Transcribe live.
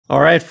All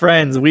right,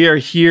 friends, we are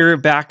here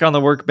back on the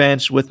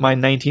workbench with my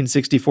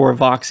 1964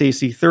 Vox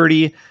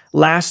AC30.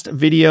 Last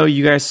video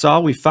you guys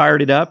saw, we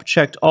fired it up,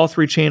 checked all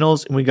three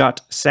channels, and we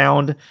got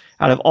sound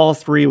out of all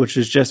three, which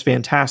is just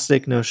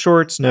fantastic. No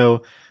shorts,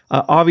 no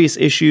obvious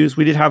issues.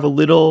 We did have a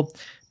little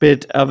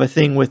bit of a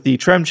thing with the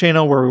trem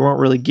channel where we weren't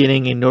really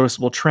getting a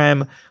noticeable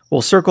trem.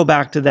 We'll circle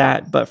back to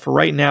that, but for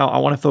right now, I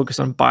want to focus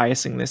on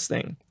biasing this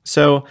thing.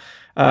 So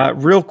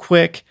real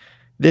quick,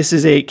 this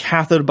is a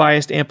cathode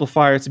biased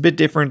amplifier. It's a bit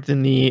different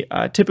than the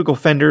typical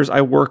fenders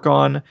I work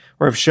on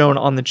or have shown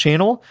on the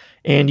channel.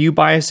 And you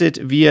bias it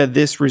via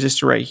this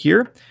resistor right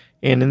here.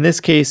 And in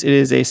this case, it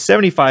is a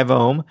 75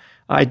 ohm.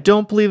 I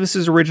don't believe this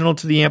is original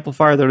to the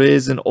amplifier, though it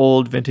is an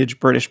old vintage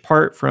British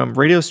part from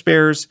Radio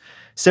Spares.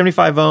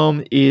 75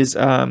 ohm is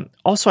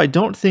also, I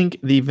don't think,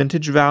 the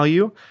vintage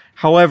value.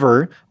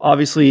 However,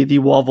 obviously the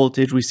wall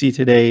voltage we see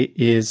today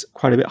is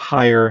quite a bit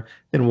higher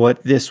than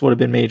what this would have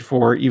been made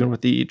for, even with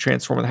the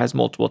transformer that has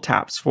multiple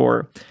taps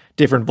for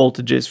different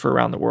voltages for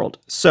around the world.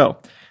 So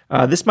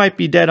this might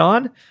be dead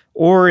on,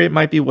 or it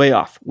might be way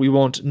off. We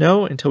won't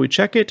know until we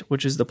check it,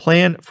 which is the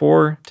plan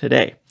for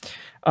today.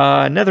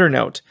 Another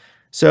note.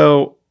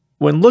 So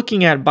when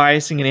looking at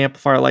biasing an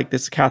amplifier like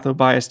this cathode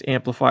biased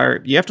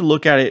amplifier, you have to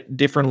look at it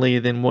differently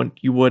than what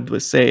you would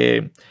with,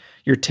 say,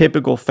 your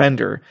typical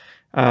fender.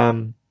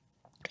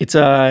 It's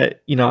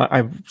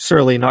I'm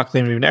certainly not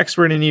claiming to be an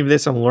expert in any of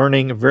this. I'm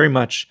learning very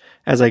much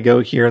as I go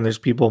here, and there's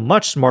people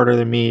much smarter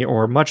than me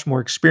or much more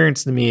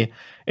experienced than me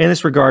in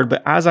this regard.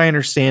 But as I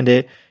understand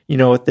it,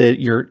 with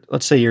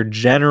let's say your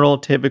general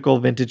typical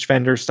vintage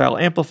fender style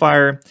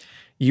amplifier,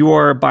 you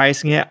are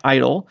biasing it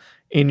idle,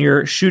 and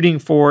you're shooting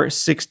for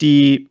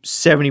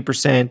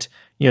 60–70%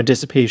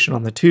 dissipation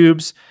on the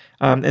tubes,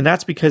 and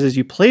that's because as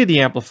you play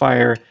the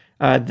amplifier,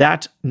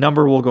 that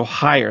number will go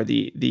higher.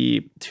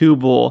 The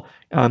tube will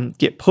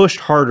get pushed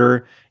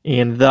harder,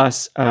 and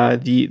thus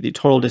the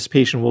total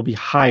dissipation will be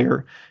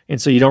higher. And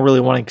so you don't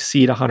really want to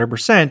exceed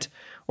 100%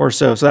 or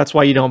so. So that's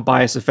why you don't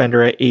bias a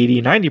fender at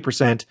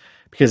 80–90%,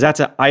 because that's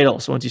at idle.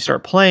 So once you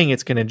start playing,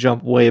 it's going to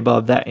jump way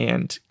above that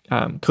and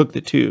cook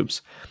the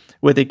tubes.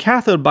 With a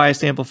cathode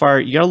biased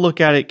amplifier, you got to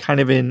look at it kind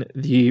of in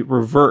the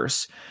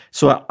reverse.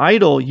 So at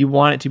idle, you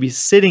want it to be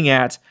sitting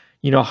at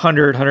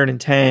 100,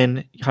 110,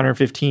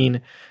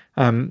 115.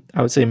 I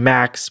would say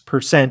max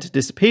percent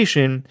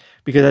dissipation,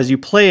 because as you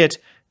play it,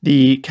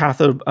 the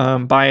cathode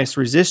bias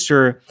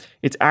resistor,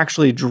 it's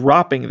actually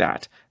dropping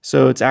that.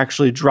 So it's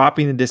actually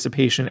dropping the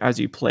dissipation as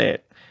you play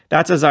it.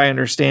 That's as I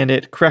understand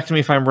it. Correct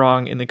me if I'm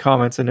wrong in the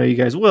comments. I know you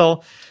guys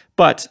will.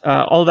 But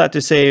all of that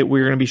to say,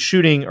 we're going to be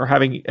shooting or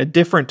having a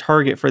different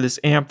target for this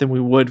amp than we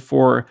would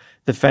for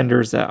the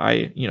fenders that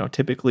I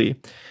typically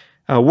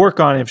work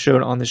on and have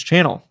shown on this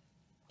channel.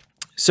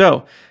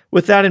 So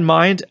with that in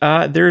mind,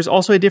 there's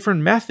also a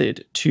different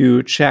method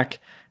to check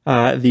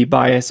the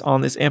bias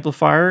on this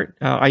amplifier.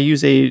 I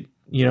use a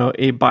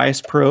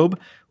bias probe,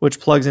 which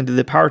plugs into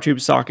the power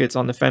tube sockets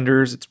on the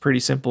fenders. It's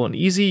pretty simple and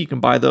easy. You can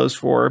buy those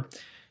for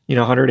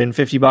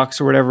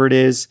 $150 or whatever it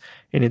is,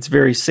 and it's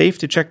very safe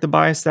to check the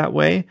bias that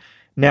way.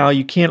 Now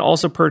you can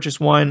also purchase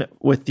one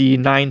with the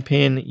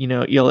 9-pin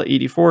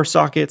EL84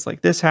 sockets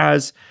like this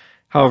has.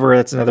 However,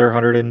 that's another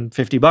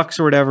 $150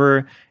 or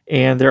whatever.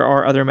 And there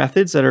are other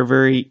methods that are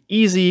very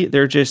easy.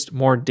 They're just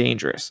more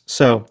dangerous.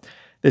 So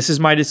this is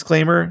my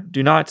disclaimer.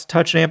 Do not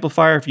touch an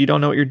amplifier if you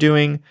don't know what you're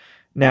doing.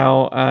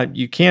 Now,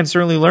 you can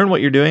certainly learn what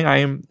you're doing. I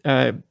am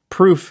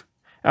proof,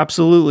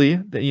 absolutely,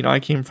 that I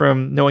came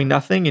from knowing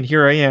nothing, and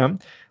here I am.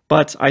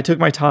 But I took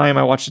my time.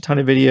 I watched a ton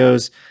of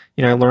videos.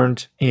 I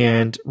learned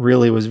and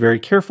really was very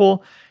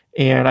careful.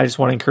 And I just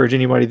want to encourage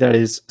anybody that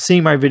is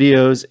seeing my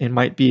videos and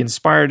might be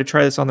inspired to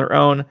try this on their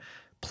own.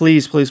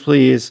 Please, please,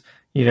 please,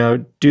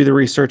 do the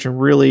research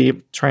and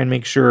really try and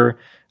make sure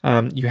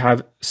you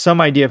have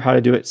some idea of how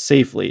to do it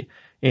safely.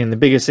 And the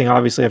biggest thing,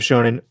 obviously, I've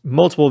shown in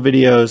multiple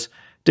videos,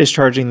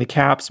 discharging the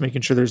caps,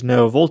 making sure there's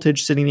no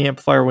voltage sitting in the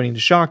amplifier waiting to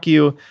shock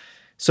you,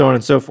 so on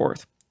and so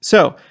forth.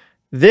 So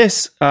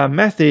this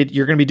method,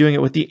 you're going to be doing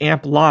it with the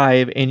amp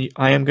live, and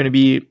I am going to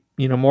be,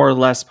 more or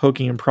less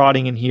poking and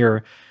prodding in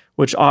here,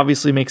 which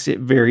obviously makes it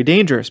very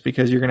dangerous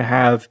because you're going to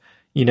have,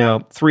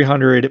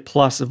 300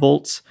 plus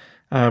volts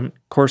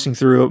coursing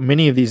through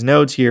many of these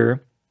nodes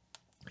here,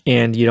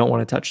 and you don't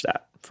want to touch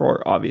that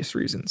for obvious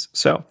reasons.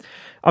 So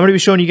I'm going to be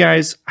showing you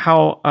guys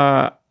how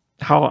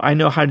I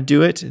know how to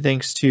do it,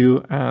 thanks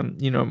to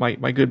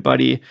my good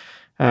buddy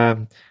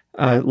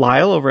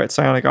Lyle over at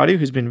Psionic Audio,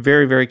 who's been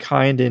very, very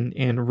kind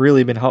and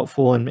really been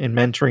helpful in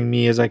mentoring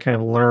me as I kind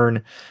of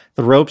learn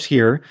the ropes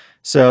here.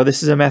 So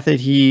this is a method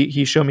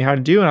he showed me how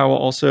to do, and I will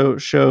also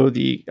show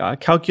the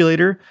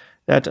calculator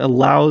that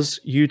allows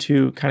you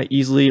to kind of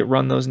easily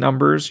run those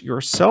numbers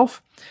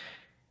yourself.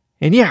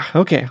 And yeah,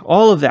 okay,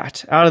 all of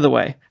that out of the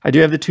way. I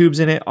do have the tubes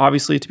in it,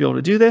 obviously, to be able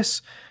to do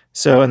this.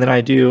 So, and then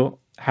I do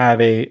have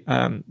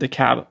the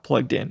cab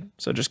plugged in.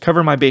 So just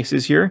cover my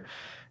bases here.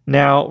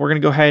 Now we're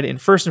going to go ahead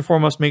and first and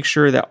foremost make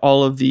sure that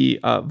all of the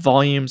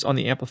volumes on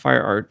the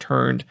amplifier are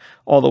turned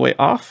all the way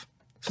off.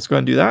 So let's go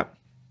ahead and do that.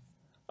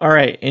 All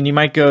right, and you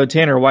might go,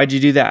 Tanner, why'd you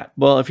do that?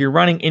 Well, if you're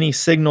running any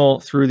signal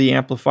through the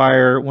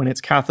amplifier when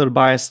it's cathode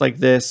bias like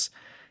this,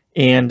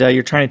 and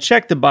you're trying to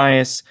check the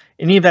bias,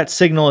 any of that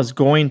signal is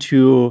going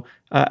to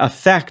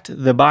affect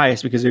the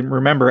bias, because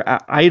remember,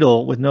 at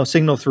idle with no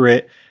signal through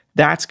it,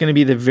 that's going to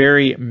be the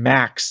very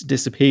max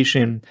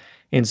dissipation.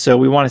 And so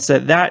we want to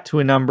set that to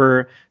a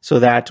number so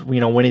that,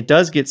 when it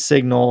does get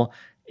signal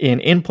and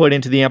input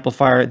into the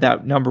amplifier,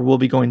 that number will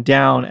be going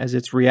down as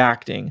it's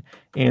reacting.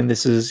 And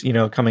this is,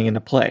 coming into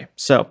play.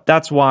 So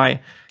that's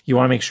why you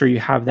want to make sure you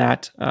have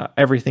that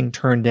everything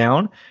turned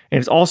down. And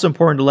it's also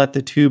important to let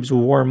the tubes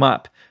warm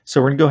up.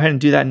 So we're gonna go ahead and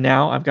do that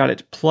now. I've got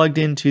it plugged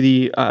into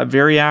the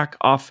Variac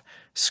off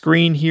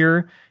screen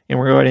here, and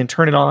we're gonna go ahead and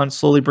turn it on,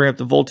 slowly bring up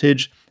the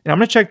voltage. And I'm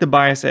gonna check the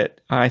bias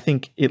at, I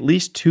think, at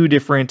least 2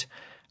 different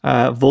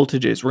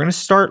voltages. We're gonna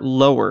start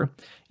lower,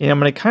 and I'm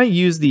gonna kind of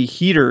use the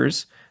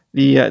heaters,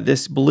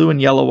 this blue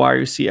and yellow wire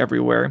you see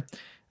everywhere.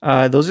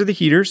 Those are the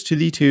heaters to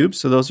the tubes.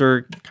 So those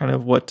are kind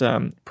of what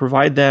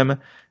provide them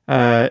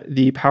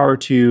the power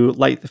to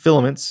light the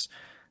filaments,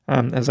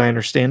 as I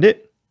understand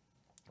it.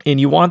 And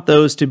you want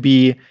those to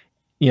be,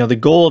 the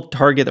goal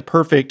target, the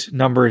perfect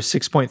number is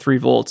 6.3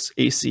 volts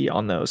AC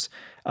on those.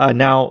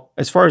 Now,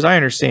 as far as I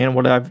understand,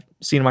 what I've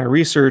seen in my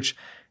research,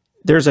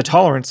 there's a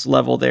tolerance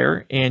level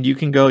there, and you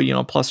can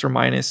go, plus or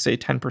minus, say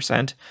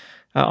 10%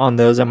 on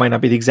those. That might not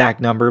be the exact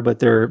number, but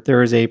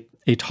there is a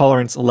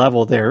tolerance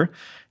level there.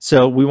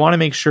 So we want to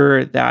make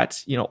sure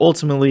that,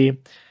 ultimately,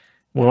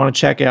 we want to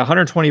check at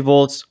 120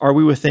 volts. Are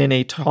we within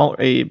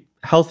a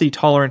healthy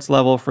tolerance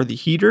level for the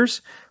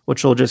heaters,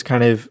 which will just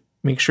kind of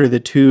make sure the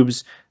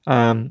tubes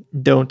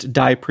don't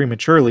die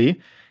prematurely.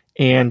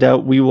 And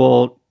we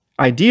will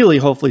ideally,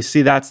 hopefully,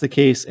 see that's the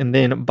case and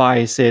then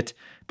bias it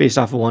based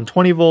off of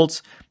 120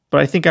 volts.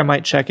 But I think I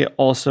might check it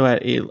also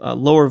at a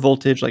lower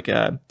voltage, like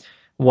a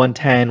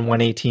 110,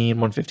 118,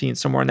 115,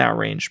 somewhere in that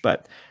range.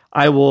 But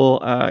I will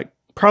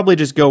probably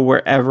just go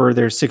wherever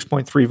there's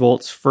 6.3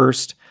 volts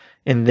first,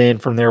 and then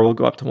from there we'll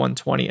go up to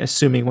 120,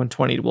 assuming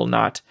 120 will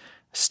not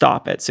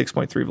stop at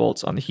 6.3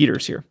 volts on the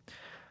heaters here.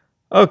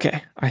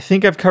 Okay, I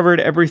think I've covered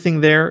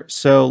everything there,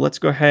 so let's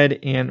go ahead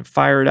and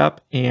fire it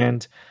up.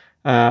 And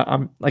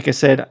like I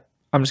said,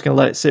 I'm just going to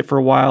let it sit for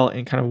a while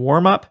and kind of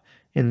warm up,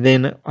 and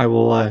then I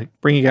will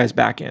bring you guys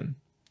back in.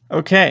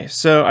 Okay,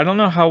 so I don't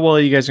know how well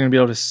you guys are going to be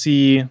able to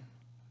see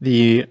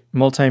the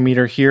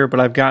multimeter here, but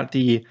I've got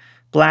the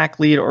black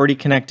lead already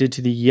connected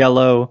to the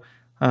yellow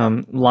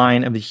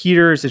line of the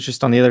heaters. It's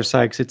just on the other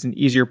side because it's an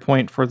easier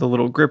point for the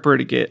little gripper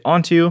to get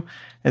onto.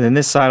 And then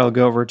this side I'll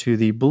go over to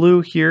the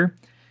blue here.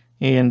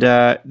 And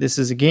this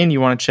is, again,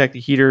 you want to check the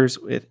heaters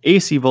with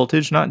AC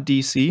voltage, not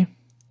DC.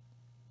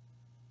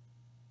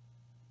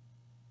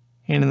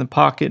 Hand in the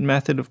pocket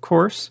method, of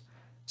course.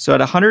 So at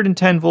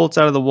 110 volts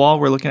out of the wall,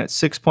 we're looking at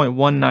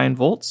 6.19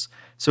 volts.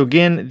 So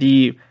again,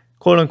 the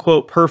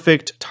quote-unquote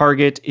perfect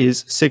target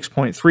is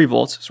 6.3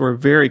 volts. So we're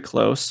very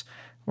close.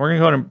 We're going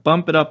to go ahead and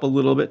bump it up a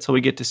little bit till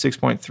we get to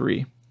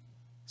 6.3.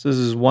 So this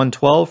is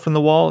 112 from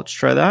the wall. Let's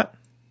try that.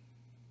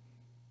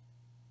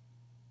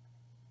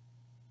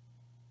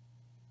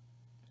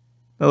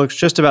 That looks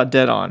just about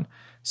dead on.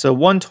 So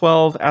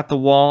 112 at the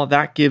wall,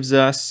 that gives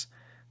us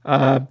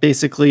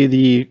basically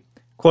the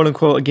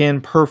quote-unquote,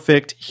 again,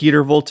 perfect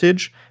heater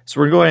voltage. So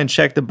we're going to go ahead and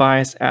check the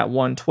bias at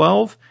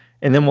 112,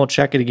 and then we'll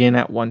check it again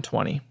at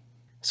 120.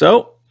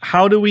 So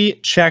how do we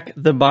check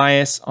the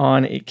bias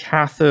on a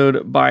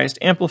cathode biased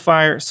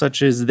amplifier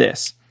such as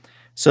this?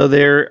 So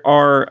there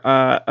are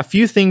a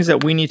few things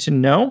that we need to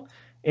know,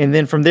 and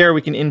then from there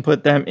we can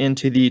input them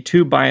into the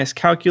tube bias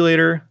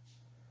calculator.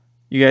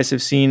 You guys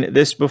have seen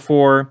this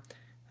before.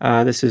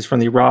 This is from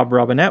the Rob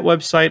Robinette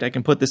website. I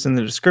can put this in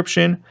the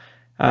description,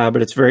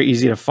 but it's very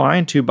easy to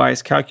find, tube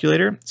bias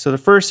calculator. So the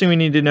first thing we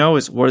need to know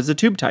is, what is the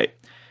tube type?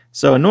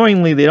 So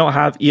annoyingly, they don't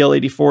have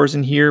EL84s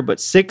in here, but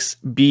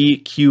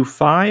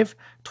 6BQ5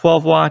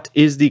 12 watt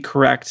is the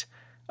correct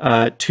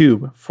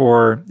tube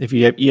for if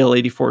you have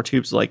EL84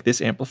 tubes like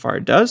this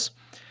amplifier does.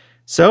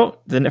 So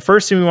then the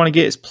first thing we want to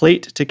get is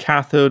plate to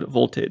cathode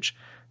voltage.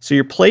 So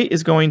your plate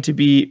is going to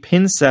be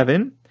pin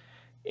 7.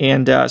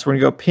 And so we're going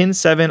to go pin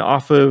 7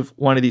 off of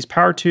one of these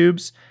power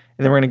tubes,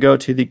 and then we're going to go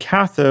to the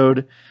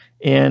cathode.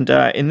 And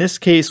in this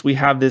case, we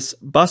have this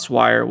bus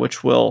wire,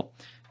 which we'll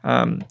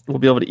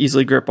be able to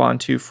easily grip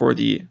onto for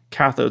the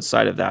cathode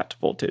side of that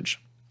voltage.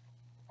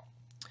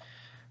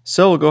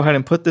 So we'll go ahead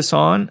and put this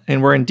on,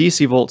 and we're in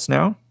DC volts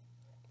now.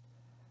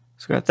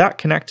 So we got that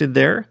connected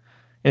there.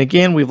 And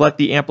again, we've let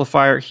the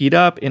amplifier heat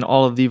up, and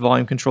all of the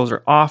volume controls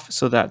are off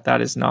so that that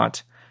is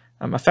not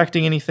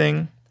affecting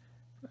anything.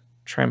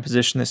 Try and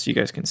position this so you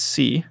guys can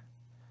see.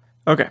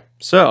 Okay,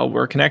 so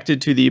we're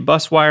connected to the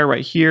bus wire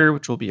right here,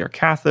 which will be our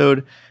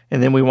cathode,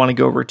 and then we want to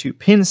go over to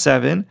pin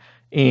 7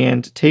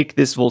 and take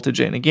this voltage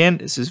in. Again,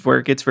 this is where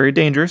it gets very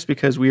dangerous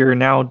because we are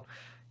now,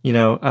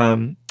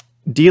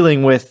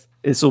 dealing with,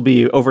 this will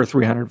be over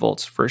 300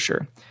 volts for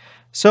sure.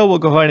 So we'll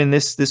go ahead and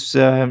this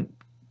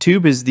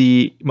tube is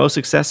the most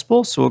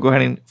accessible, so we'll go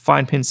ahead and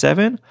find pin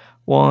 7.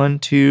 1,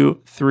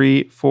 2,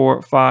 3,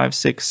 4, 5,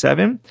 6,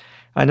 7.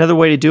 Another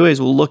way to do it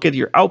is we'll look at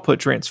your output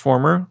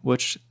transformer,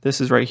 which this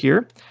is right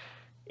here,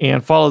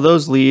 and follow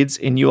those leads,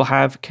 and you'll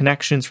have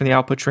connections from the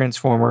output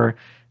transformer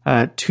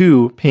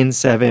to pin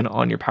 7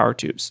 on your power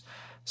tubes.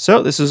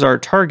 So this is our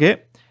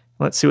target.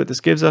 Let's see what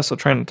this gives us. I'll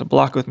try not to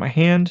block with my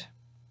hand.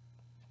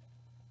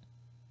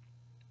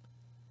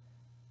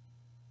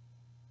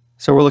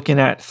 So we're looking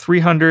at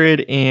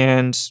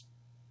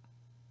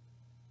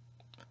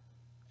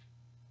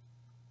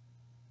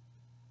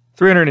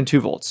 302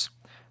 volts.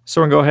 So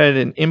we're going to go ahead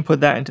and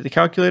input that into the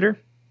calculator.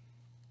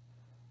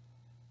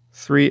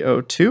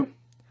 302.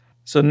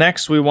 So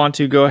next we want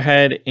to go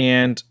ahead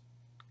and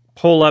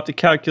pull up the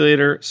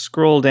calculator,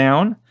 scroll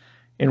down,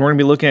 and we're going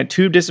to be looking at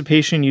tube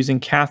dissipation using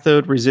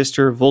cathode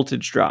resistor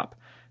voltage drop.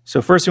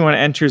 So first we want to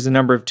enter the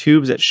number of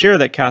tubes that share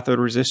that cathode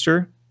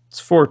resistor. It's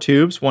 4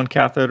 tubes, 1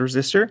 cathode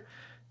resistor.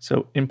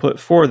 So input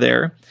 4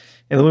 there.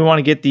 And then we want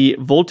to get the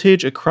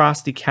voltage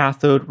across the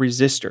cathode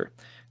resistor.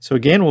 So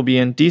again, we'll be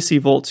in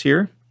DC volts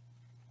here.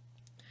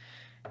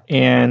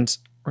 And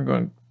we're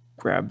going to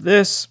grab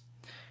this.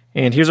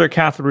 And here's our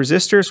cathode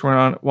resistor. So we're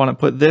going to want to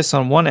put this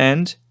on one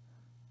end,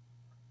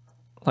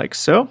 like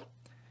so.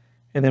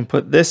 And then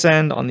put this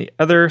end on the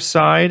other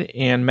side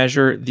and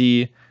measure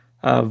the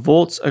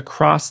volts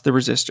across the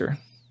resistor.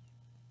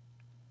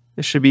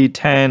 This should be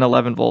 10,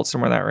 11 volts,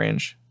 somewhere in that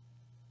range.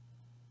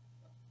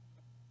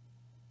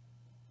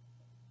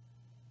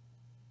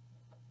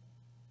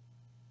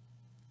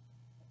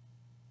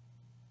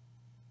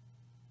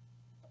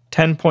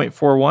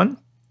 $10.41.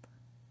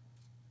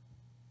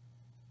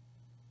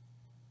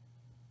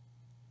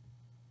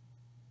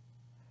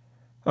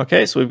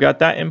 Okay, so we've got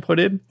that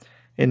inputted.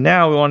 And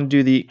now we want to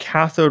do the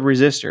cathode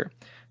resistor.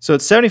 So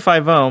it's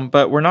 75 ohm,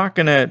 but we're not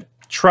going to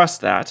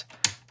trust that.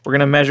 We're going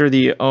to measure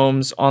the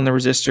ohms on the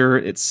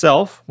resistor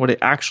itself, what it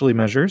actually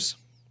measures.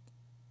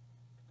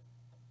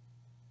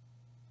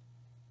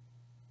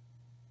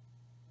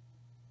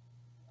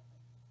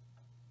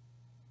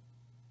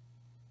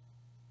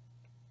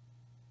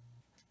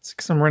 It's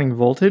because I'm running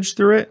voltage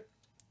through it.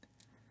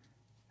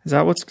 Is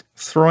that what's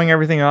throwing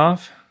everything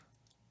off?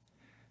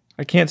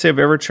 I can't say I've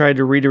ever tried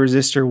to read a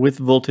resistor with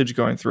voltage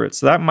going through it,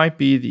 so that might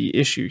be the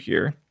issue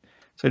here.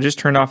 So I just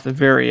turned off the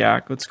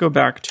variac. Let's go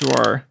back to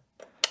our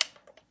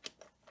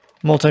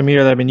multimeter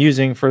that I've been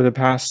using for the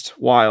past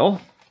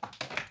while.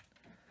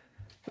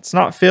 It's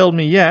not failed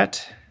me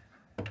yet.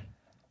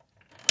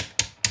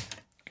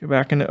 Go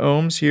back into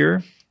ohms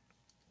here.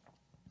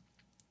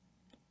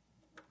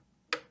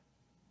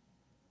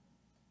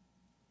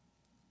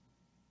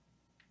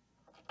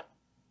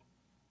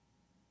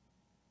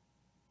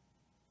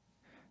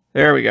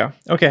 There we go.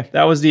 Okay,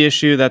 that was the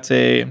issue. That's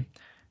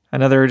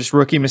another just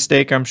rookie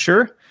mistake, I'm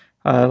sure.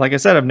 Like I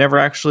said, I've never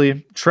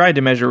actually tried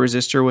to measure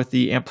resistor with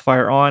the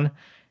amplifier on.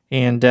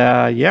 And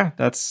yeah,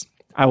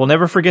 I will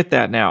never forget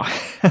that now.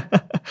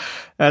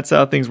 That's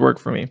how things work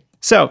for me.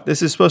 So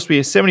this is supposed to be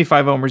a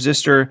 75 ohm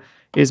resistor,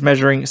 is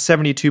measuring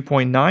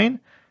 72.9.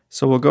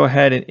 So we'll go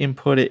ahead and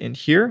input it in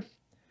here.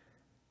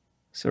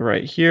 So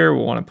right here,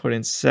 we'll want to put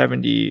in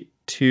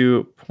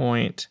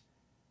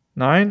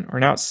 72.9, or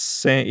now it's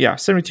saying, yeah,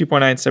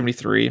 72.9,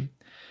 73.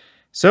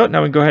 So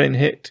now we can go ahead and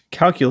hit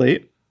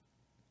calculate.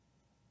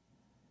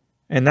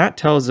 And that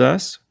tells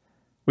us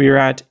we are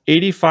at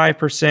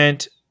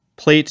 85%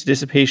 plate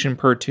dissipation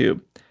per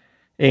tube.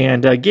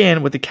 And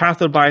again, with the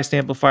cathode biased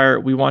amplifier,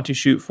 we want to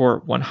shoot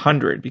for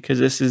 100 because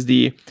this is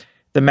the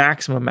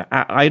maximum.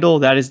 At idle,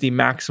 that is the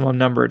maximum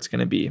number it's going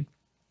to be.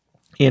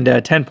 And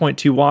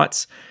 10.2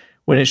 watts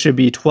when it should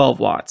be 12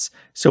 watts.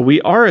 So we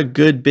are a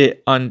good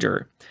bit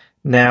under.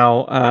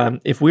 Now,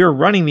 if we were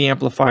running the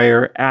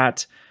amplifier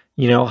at,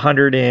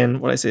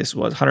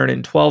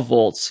 112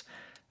 volts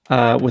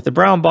with the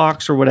brown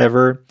box or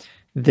whatever,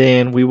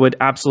 then we would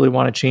absolutely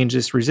want to change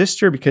this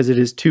resistor because it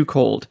is too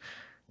cold.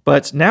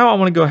 But now I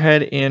want to go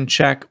ahead and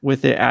check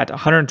with it at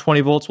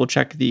 120 volts. We'll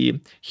check the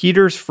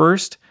heaters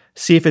first,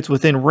 see if it's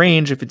within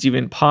range, if it's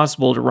even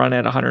possible to run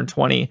at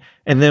 120,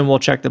 and then we'll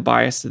check the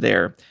bias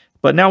there.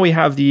 But now we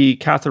have the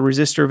cathode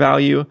resistor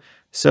value,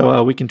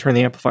 so we can turn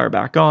the amplifier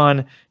back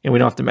on, and we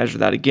don't have to measure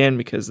that again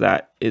because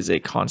that is a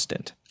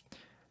constant.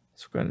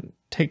 So we're going to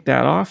take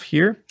that off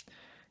here,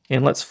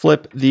 and let's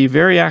flip the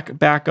variac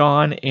back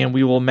on, and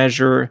we will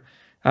measure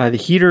the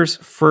heaters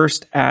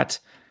first at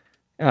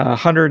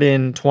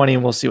 120,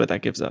 and we'll see what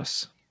that gives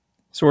us.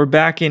 So we're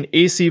back in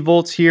AC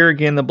volts here.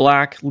 Again, the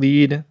black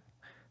lead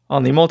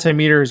on the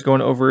multimeter is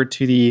going over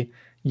to the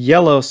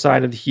yellow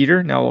side of the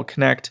heater. Now we'll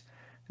connect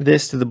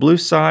this to the blue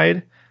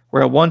side.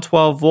 We're at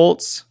 112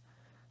 volts.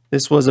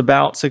 This was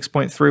about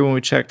 6.3 when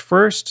we checked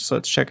first, so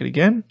let's check it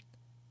again.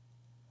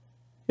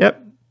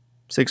 Yep,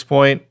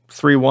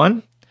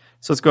 6.31.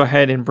 So let's go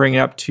ahead and bring it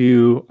up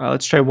to,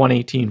 let's try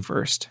 118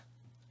 first.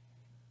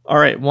 All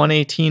right,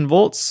 118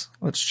 volts.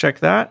 Let's check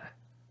that.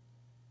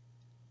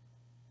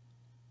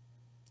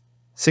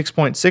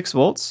 6.6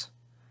 volts.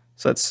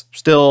 So that's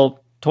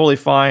still totally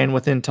fine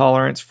within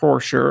tolerance for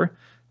sure.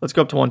 Let's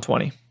go up to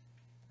 120.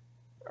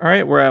 All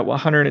right, we're at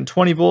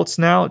 120 volts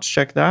now. Let's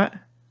check that.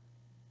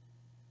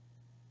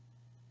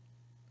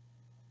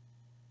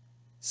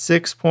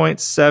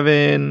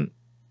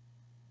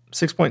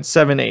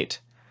 6.78.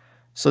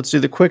 So let's do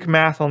the quick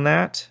math on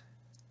that.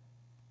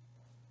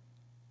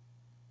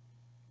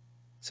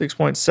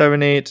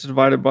 6.78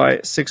 divided by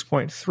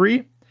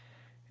 6.3,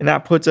 and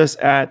that puts us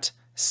at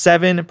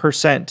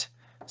 7%.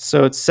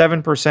 So it's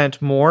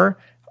 7% more.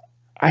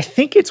 I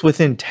think it's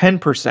within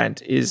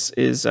 10% is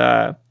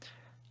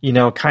you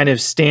know, kind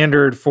of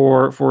standard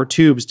for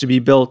tubes to be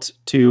built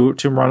to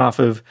run off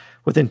of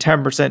within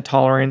 10%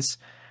 tolerance.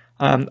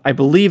 I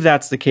believe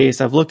that's the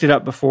case. I've looked it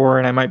up before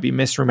and I might be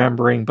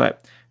misremembering,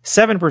 but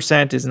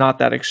 7% is not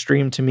that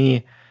extreme to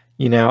me.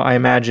 You know, I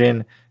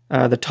imagine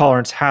the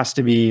tolerance has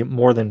to be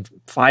more than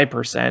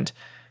 5%.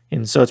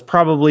 And so it's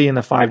probably in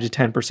the 5 to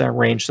 10%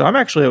 range. So I'm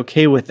actually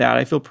okay with that.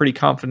 I feel pretty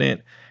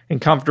confident and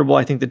comfortable.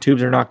 I think the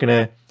tubes are not going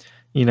to,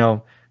 you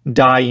know,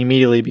 die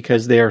immediately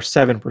because they are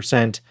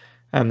 7%.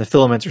 The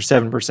filaments are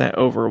 7%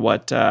 over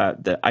what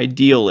the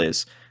ideal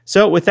is.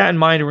 So with that in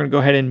mind, we're going to go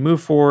ahead and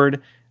move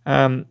forward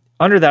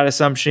under that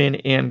assumption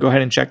and go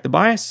ahead and check the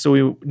bias. So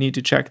we need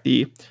to check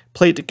the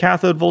plate to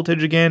cathode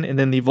voltage again, and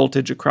then the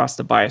voltage across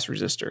the bias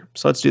resistor.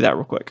 So let's do that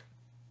real quick.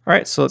 All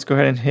right, so let's go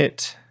ahead and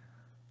hit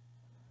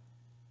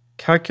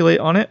calculate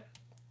on it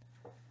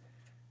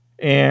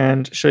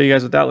and show you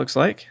guys what that looks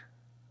like.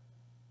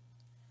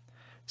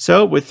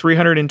 So with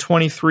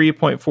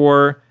 323.4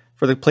 for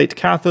the plate to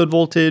cathode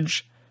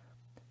voltage,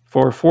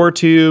 for 4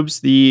 tubes,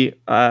 the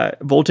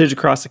voltage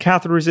across the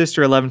cathode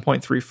resistor,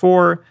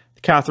 11.34.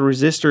 The cathode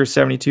resistor is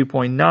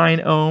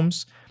 72.9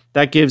 ohms.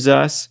 That gives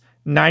us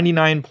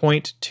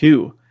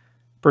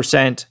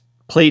 99.2%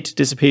 plate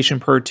dissipation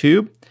per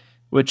tube,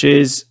 which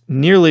is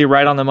nearly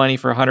right on the money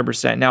for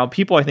 100%. Now,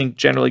 people, I think,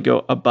 generally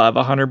go above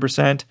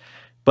 100%,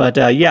 but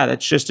yeah,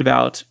 that's just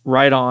about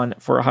right on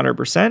for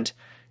 100%.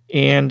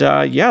 And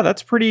yeah,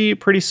 that's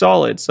pretty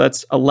solid. So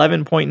that's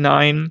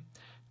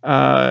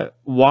 11.9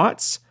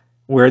 watts,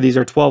 where these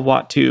are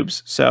 12-watt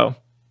tubes. So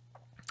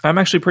I'm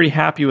actually pretty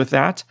happy with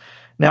that.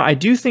 Now, I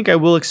do think I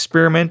will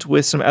experiment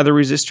with some other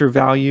resistor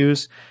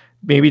values,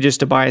 maybe just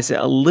to bias it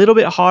a little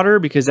bit hotter,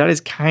 because that is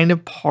kind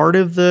of part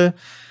of the,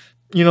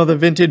 you know, the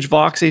vintage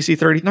Vox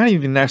AC30, not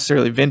even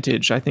necessarily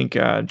vintage. I think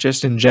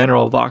just in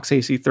general, Vox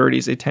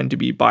AC30s, they tend to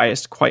be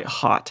biased quite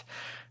hot.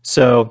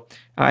 So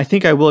I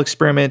think I will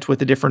experiment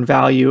with a different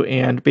value,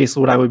 and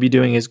basically what I would be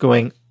doing is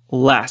going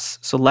less,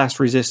 so less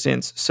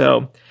resistance.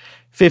 So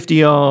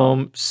 50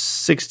 ohm,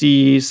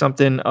 60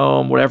 something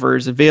ohm, whatever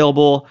is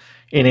available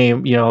in a,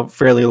 you know,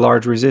 fairly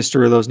large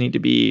resistor. Those need to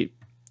be,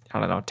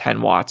 I don't know,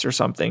 10 watts or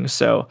something.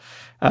 So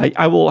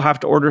I will have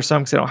to order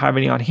some because I don't have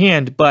any on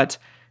hand, but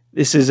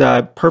this is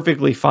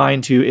perfectly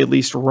fine to at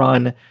least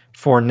run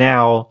for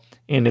now.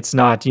 And it's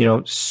not, you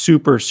know,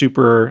 super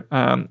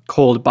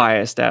cold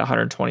biased at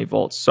 120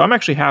 volts. So I'm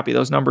actually happy.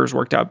 Those numbers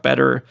worked out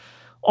better,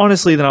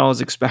 honestly, than I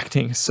was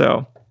expecting.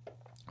 So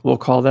we'll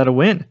call that a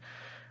win.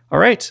 All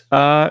right,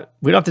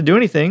 we don't have to do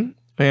anything,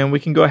 and we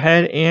can go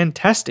ahead and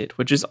test it,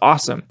 which is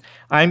awesome.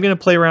 I'm going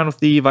to play around with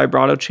the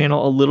vibrato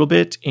channel a little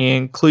bit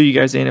and clue you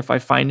guys in if I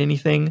find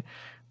anything.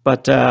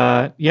 But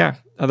yeah,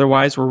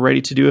 otherwise, we're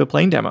ready to do a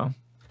playing demo.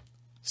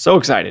 So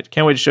excited.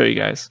 Can't wait to show you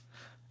guys.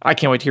 I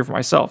can't wait to hear for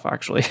myself,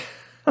 actually.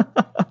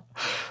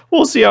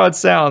 We'll see how it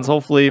sounds.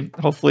 Hopefully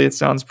it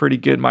sounds pretty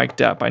good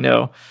mic'd up. I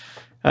know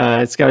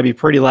it's got to be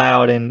pretty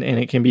loud, and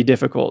it can be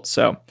difficult.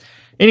 So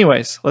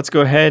anyways, let's go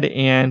ahead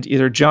and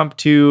either jump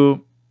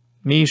to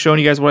me showing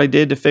you guys what I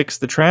did to fix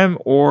the trem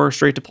or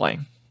straight to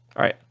playing.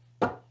 All right.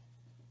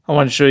 I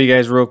wanted to show you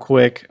guys real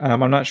quick.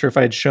 I'm not sure if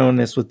I had shown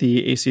this with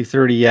the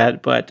AC30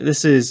 yet, but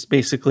this is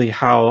basically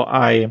how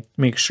I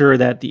make sure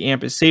that the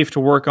amp is safe to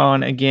work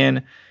on.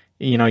 Again,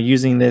 you know,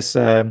 using this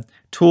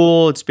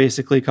tool, it's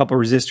basically a couple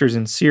resistors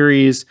in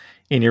series,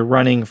 and you're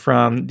running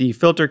from the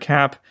filter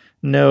cap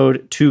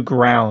node to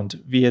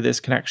ground via this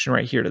connection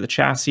right here to the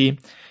chassis.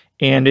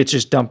 And it's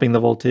just dumping the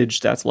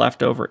voltage that's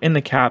left over in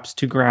the caps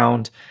to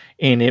ground,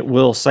 and it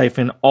will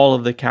siphon all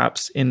of the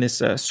caps in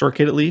this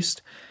circuit at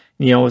least.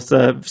 You know,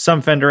 with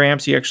some Fender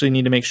amps, you actually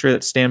need to make sure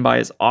that standby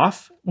is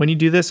off when you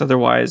do this.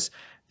 Otherwise,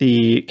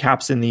 the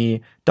caps in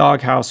the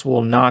doghouse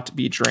will not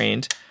be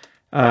drained,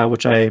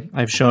 which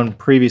I've shown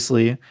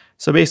previously.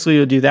 So basically,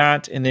 you'll do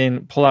that and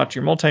then pull out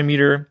your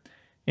multimeter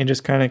and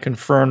just kind of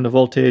confirm the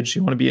voltage.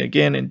 You want to be,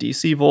 again, in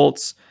DC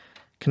volts.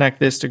 Connect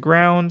this to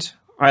ground.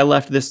 I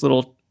left this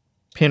little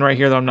pin right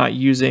here that I'm not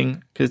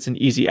using because it's an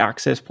easy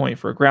access point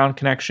for a ground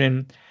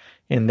connection.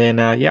 And then,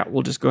 yeah,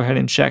 we'll just go ahead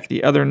and check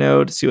the other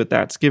node, see what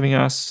that's giving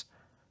us.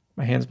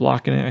 My hand's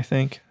blocking it, I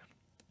think.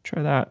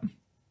 Try that.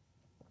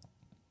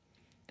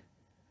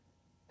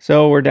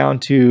 So we're down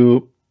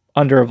to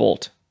under a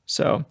volt.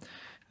 So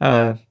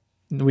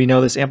we know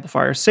this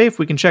amplifier is safe.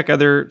 We can check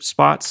other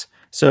spots.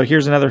 So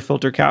here's another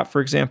filter cap, for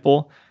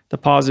example. The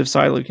positive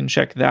side, we can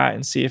check that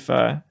and see if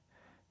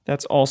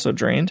that's also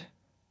drained.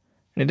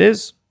 And it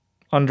is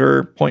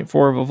under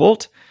 0.4 of a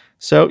volt.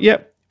 So,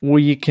 yep,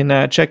 we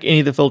can check any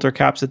of the filter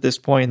caps at this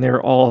point, and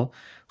they're all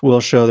will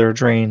show they're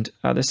drained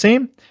the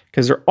same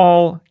because they're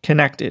all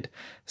connected.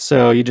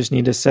 So you just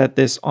need to set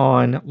this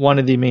on one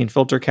of the main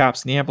filter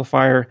caps in the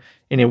amplifier,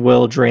 and it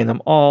will drain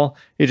them all.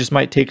 It just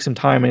might take some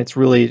time, and it's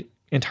really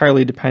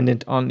entirely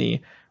dependent on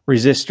the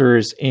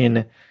resistors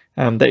in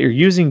that you're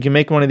using. You can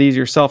make one of these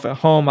yourself at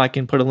home. I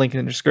can put a link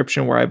in the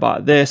description where I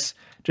bought this.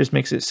 Just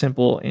makes it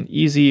simple and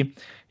easy.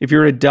 If you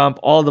were to dump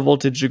all the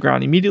voltage to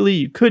ground immediately,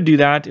 you could do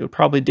that. It would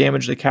probably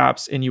damage the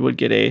caps, and you would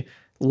get a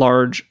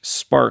large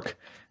spark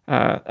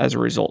as a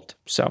result.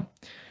 So,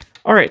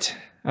 all right,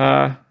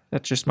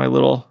 that's just my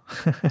little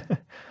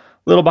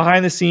little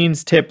behind the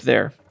scenes tip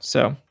there.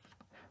 So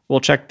we'll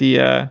check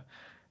the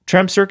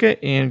trem circuit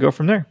and go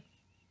from there.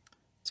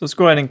 So let's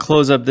go ahead and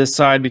close up this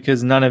side,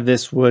 because none of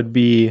this would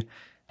be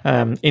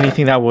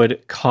anything that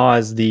would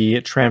cause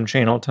the trem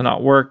channel to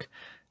not work.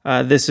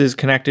 This is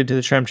connected to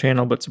the trem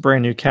channel, but it's a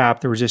brand new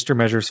cap. The resistor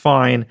measure is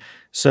fine,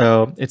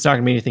 so it's not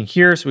going to be anything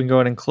here. So we can go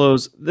ahead and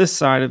close this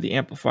side of the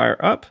amplifier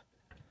up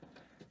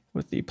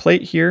with the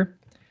plate here.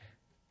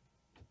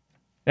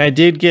 And I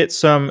did get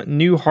some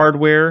new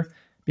hardware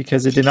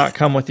because it did not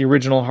come with the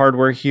original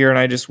hardware here, and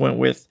I just went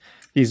with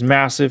these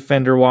massive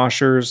fender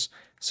washers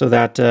so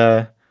that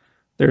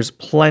there's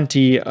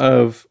plenty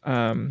of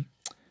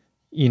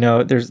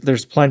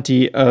there's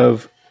plenty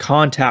of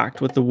contact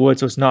with the wood,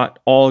 so it's not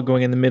all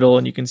going in the middle,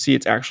 and you can see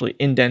it's actually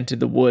indented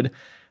the wood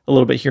a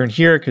little bit here and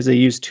here because they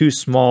used too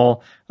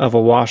small of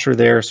a washer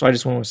there. So I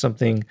just went with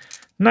something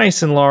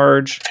nice and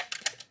large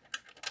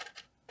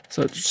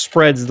so it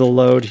spreads the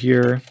load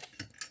here.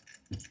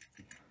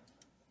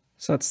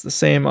 So that's the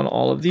same on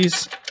all of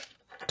these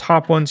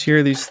top ones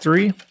here, these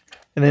three.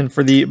 And then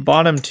for the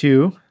bottom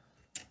two,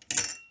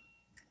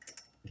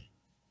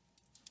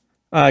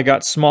 I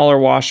got smaller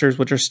washers,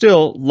 which are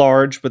still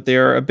large, but they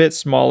are a bit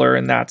smaller,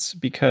 and that's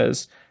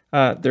because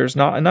there's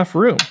not enough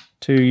room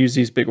to use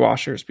these big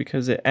washers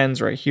because it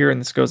ends right here, and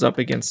this goes up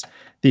against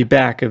the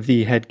back of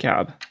the head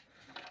cab.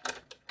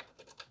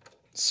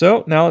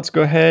 So now let's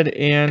go ahead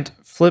and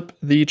flip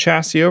the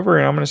chassis over,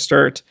 and I'm going to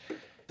start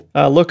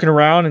looking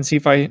around and see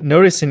if I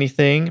notice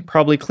anything.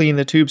 Probably clean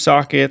the tube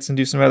sockets and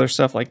do some other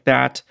stuff like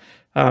that.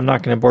 I'm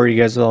not going to bore you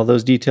guys with all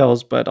those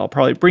details, but I'll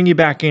probably bring you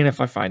back in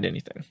if I find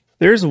anything.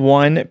 There's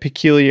one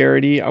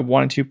peculiarity I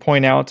wanted to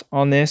point out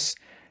on this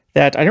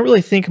that I didn't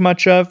really think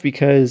much of,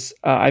 because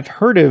I've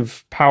heard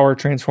of power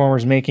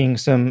transformers making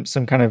some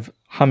kind of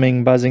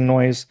humming, buzzing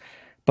noise.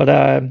 But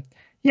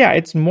yeah,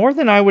 it's more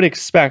than I would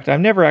expect. I've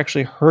never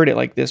actually heard it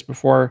like this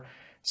before.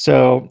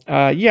 So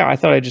yeah, I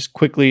thought I'd just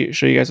quickly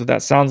show you guys what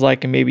that sounds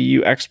like, and maybe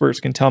you experts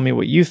can tell me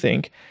what you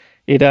think.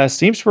 It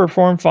seems to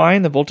perform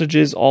fine. The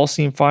voltages all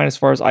seem fine as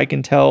far as I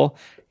can tell,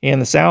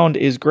 and the sound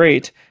is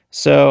great.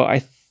 So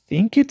I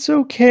think it's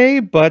okay,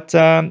 but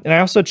and I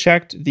also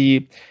checked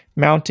the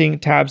mounting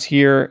tabs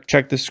here,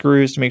 checked the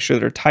screws to make sure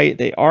they're tight.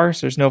 They are,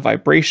 so there's no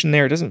vibration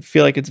there. It doesn't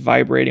feel like it's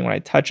vibrating when I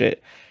touch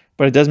it,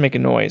 but it does make a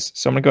noise.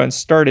 So I'm gonna go ahead and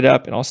start it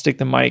up, and I'll stick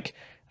the mic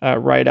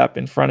right up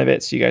in front of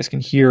it so you guys can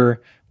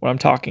hear what I'm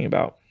talking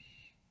about.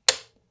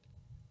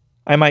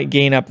 I might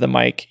gain up the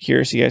mic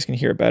here so you guys can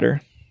hear it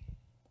better.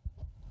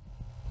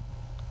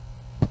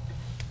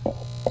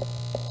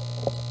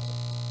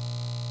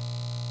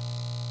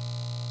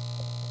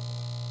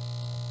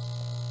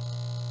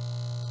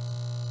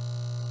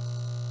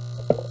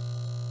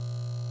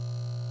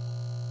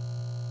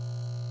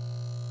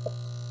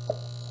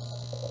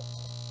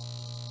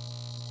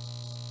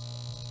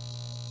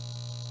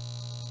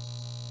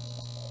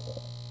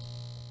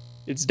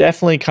 It's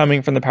definitely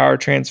coming from the power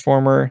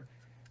transformer,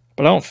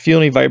 but I don't feel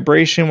any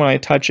vibration when I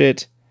touch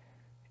it.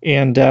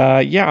 And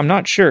yeah, I'm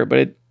not sure,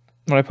 but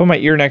when I put my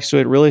ear next to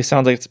it, it really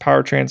sounds like it's a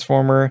power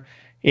transformer.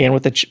 And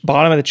with the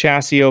bottom of the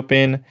chassis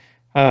open,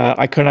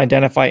 I couldn't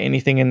identify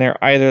anything in there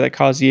either that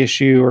caused the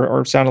issue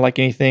or sounded like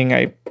anything.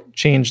 I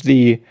changed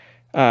the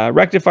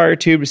rectifier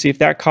tube to see if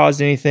that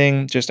caused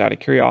anything, just out of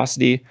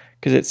curiosity,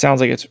 because it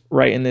sounds like it's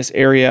right in this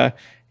area,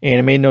 and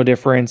it made no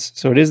difference.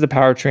 So it is the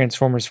power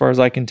transformer as far as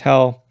I can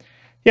tell.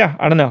 Yeah,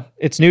 I don't know.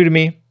 It's new to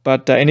me,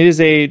 but and it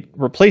is a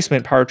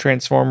replacement power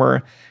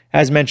transformer,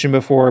 as mentioned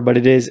before, but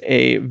it is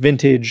a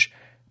vintage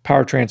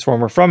power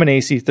transformer from an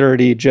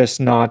AC30, just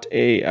not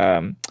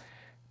a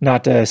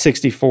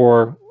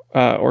 64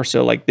 or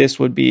so like this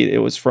would be. It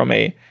was from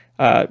a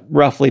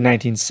roughly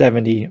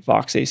 1970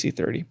 Vox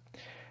AC30.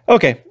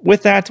 Okay,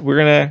 with that, we're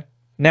gonna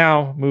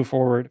now move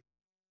forward.